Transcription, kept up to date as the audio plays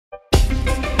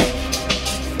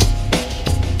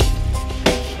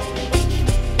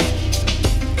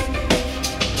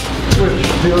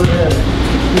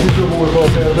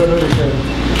Thanks,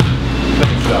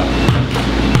 Doc.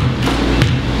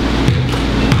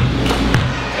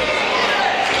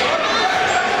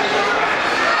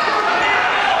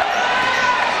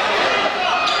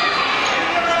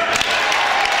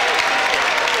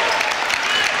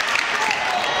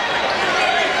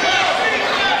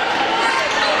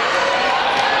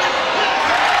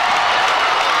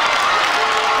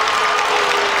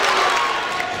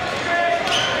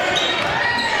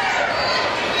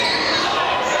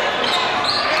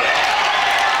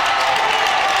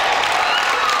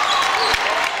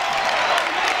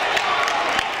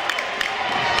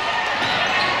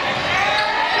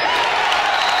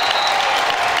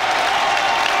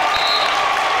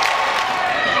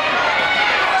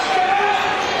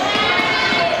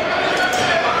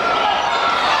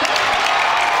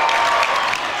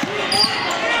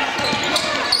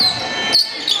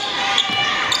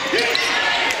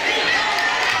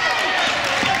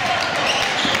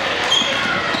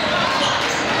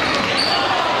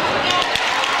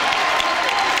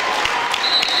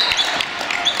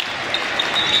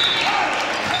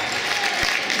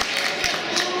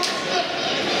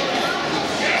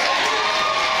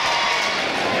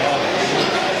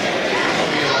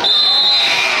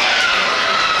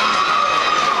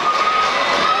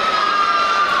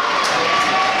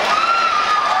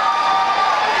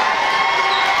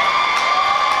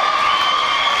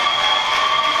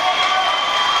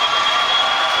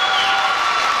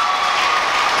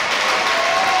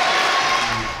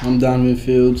 I'm Donovan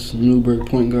Fields, Newburgh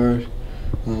point guard.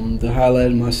 The highlight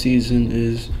of my season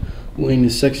is winning the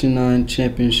Section 9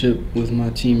 championship with my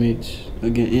teammates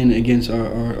against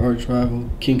our arch rival,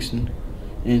 Kingston,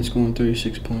 and scoring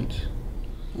 36 points.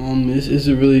 It's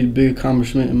a really big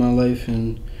accomplishment in my life,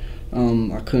 and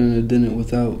I couldn't have done it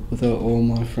without all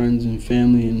my friends and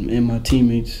family and my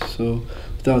teammates. So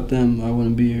without them, I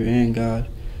wouldn't be here, and God.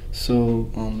 So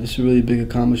it's a really big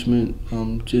accomplishment.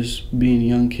 Just being a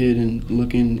young kid and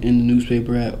looking in the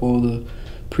newspaper at all the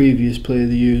previous Player of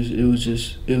the Years, it was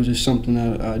just something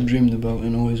that I dreamed about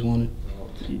and always wanted.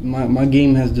 My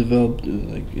game has developed.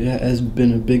 It has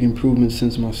been a big improvement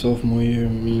since my sophomore year. I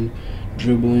mean,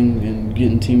 dribbling and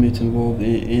getting teammates involved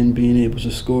and being able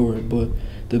to score. But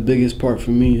the biggest part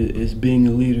for me is being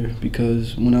a leader,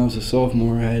 because when I was a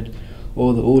sophomore, I had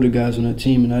all the older guys on that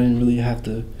team, and I didn't really have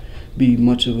to be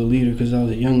much of a leader because I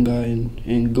was a young guy,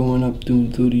 and going up through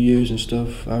the years and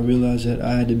stuff, I realized that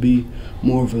I had to be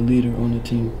more of a leader on the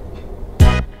team.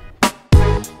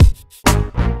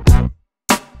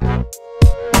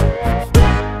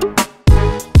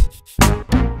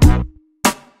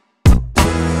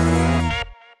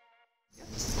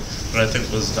 What I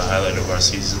think was the highlight of our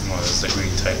season was the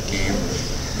green tech game.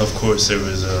 Of course, there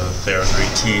was a fair and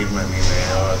great team. I mean,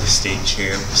 they are the state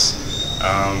champs.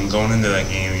 Going into that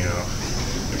game, you know,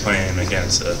 we're playing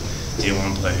against a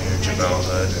D1 player, Javel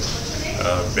Hood,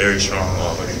 a very strong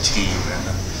Albany team. And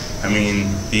I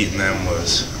mean, beating them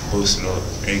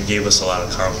it gave us a lot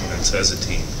of confidence as a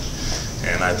team,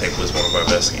 and I think was one of our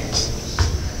best games.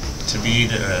 To be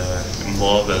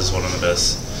involved as one of the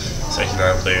best Section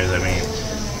 9 players, I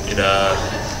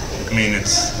mean,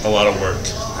 it's a lot of work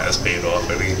has paid off.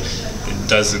 I mean, it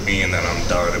doesn't mean that I'm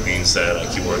done. It means that I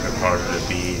keep working harder to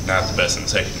be not the best in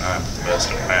Section 9, but the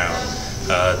best around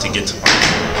to get to my goal.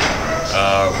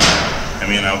 I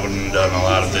mean, I wouldn't have done a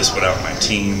lot of this without my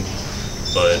team,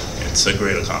 but it's a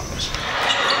great accomplishment.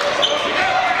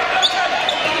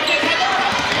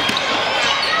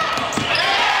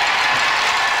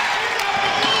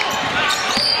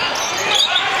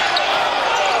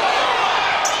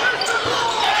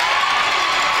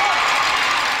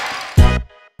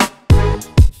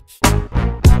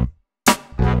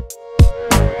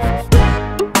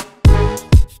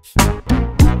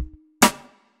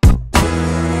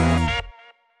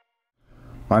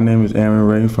 My name is Aaron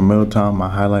Ray from Middletown. My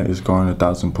highlight is scoring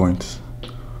 1,000 points.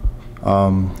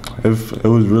 It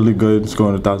was really good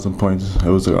scoring 1,000 points. It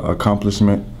was an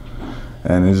accomplishment,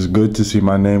 and it's good to see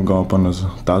my name go up on this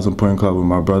 1,000-point club with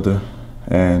my brother.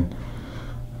 And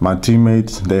my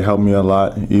teammates, they help me a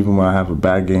lot, even when I have a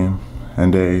bad game,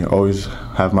 and they always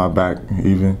have my back,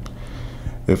 even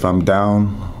if I'm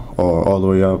down or all the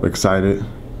way up, excited.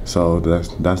 So that's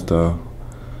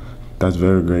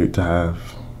very great to have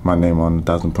my name on the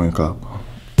 1,000-point club.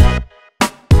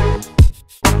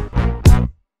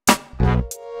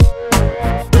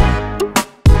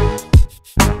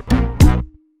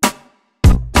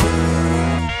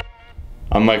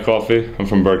 I'm Mike Coffey. I'm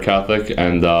from Burke Catholic,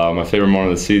 and my favorite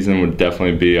moment of the season would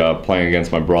definitely be playing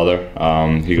against my brother.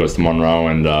 He goes to Monroe,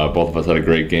 and both of us had a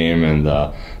great game, and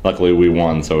luckily we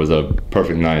won, so it was a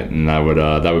perfect night, and that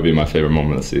would be my favorite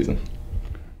moment of the season.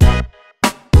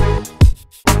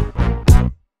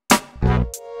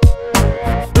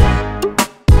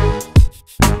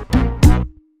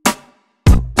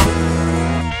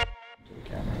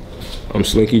 I'm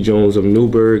Slinky Jones of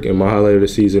Newburgh, and my highlight of the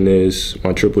season is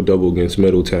my triple-double against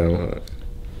Middletown.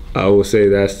 I will say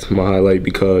that's my highlight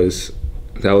because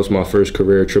that was my first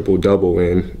career triple-double,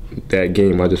 and that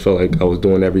game I just felt like I was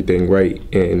doing everything right,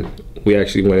 and we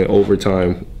actually went in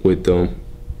overtime with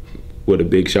a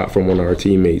big shot from one of our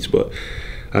teammates, but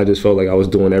I just felt like I was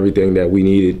doing everything that we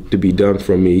needed to be done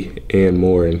from me and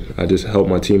more, and I just helped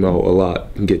my team out a lot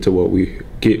and get to where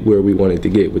we wanted to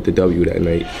get with the W that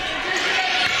night.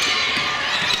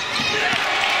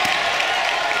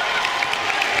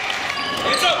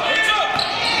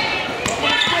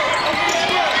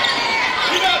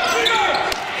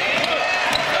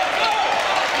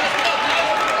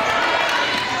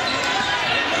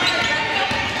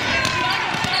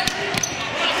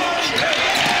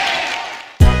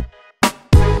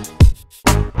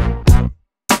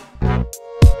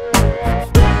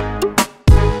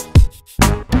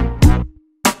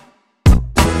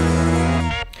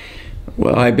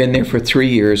 Well, I've been there for 3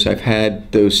 years. I've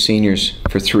had those seniors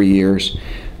for 3 years.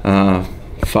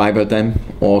 5 of them,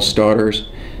 all starters.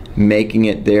 Making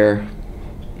it there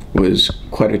was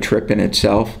quite a trip in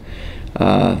itself.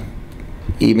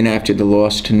 Even after the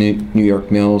loss to New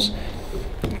York Mills,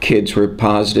 kids were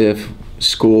positive.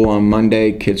 School on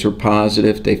Monday, kids were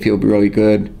positive. They feel really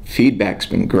good. Feedback's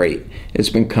been great. It's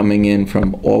been coming in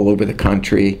from all over the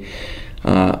country.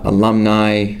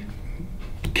 Alumni,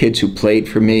 kids who played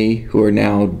for me, who are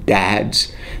now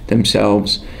dads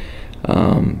themselves.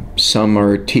 Some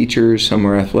are teachers, some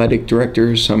are athletic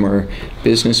directors, some are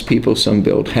business people, some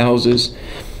build houses.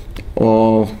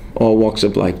 All walks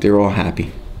of life. They're all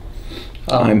happy.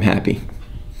 I'm happy.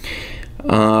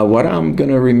 What I'm going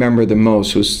to remember the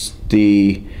most was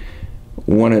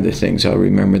one of the things I'll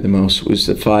remember the most was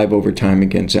the 5 overtime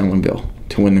against Ellenville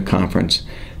to win the conference.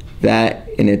 That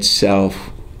in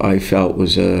itself, I felt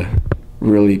was a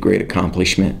really great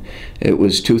accomplishment. It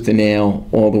was tooth and nail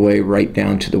all the way right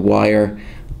down to the wire.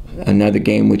 Another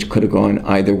game which could have gone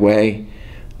either way.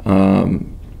 And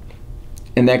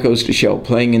that goes to show,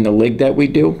 playing in the league that we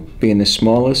do, being the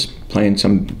smallest, playing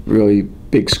some really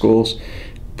big schools,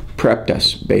 prepped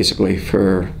us basically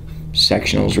for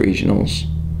sectionals, regionals,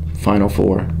 Final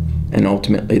Four, and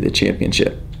ultimately the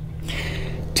championship.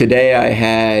 Today I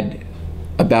had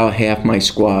about half my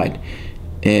squad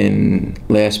in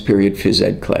last period phys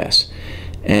ed class,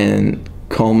 and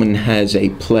Coleman has a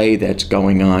play that's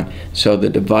going on, so the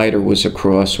divider was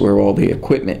across where all the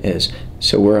equipment is,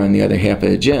 so we're on the other half of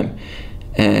the gym.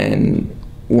 And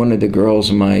one of the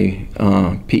girls in my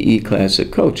PE class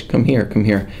said, "Coach, come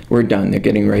here, we're done." They're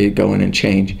getting ready to go in and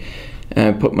change. And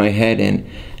I put my head in,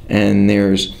 and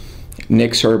there's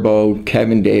Nick Serbo,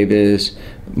 Kevin Davis,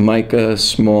 Micah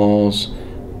Smalls,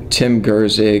 Tim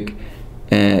Gerzik,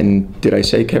 and did I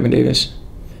say Kevin Davis?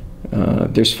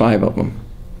 There's 5 of them.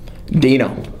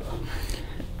 Dino.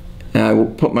 And I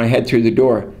put my head through the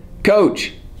door.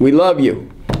 "Coach, we love you."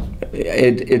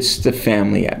 It's the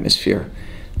family atmosphere.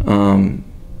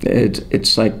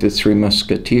 It's like the 3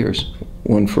 Musketeers.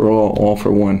 One for all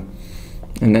for one.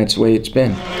 And that's the way it's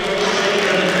been.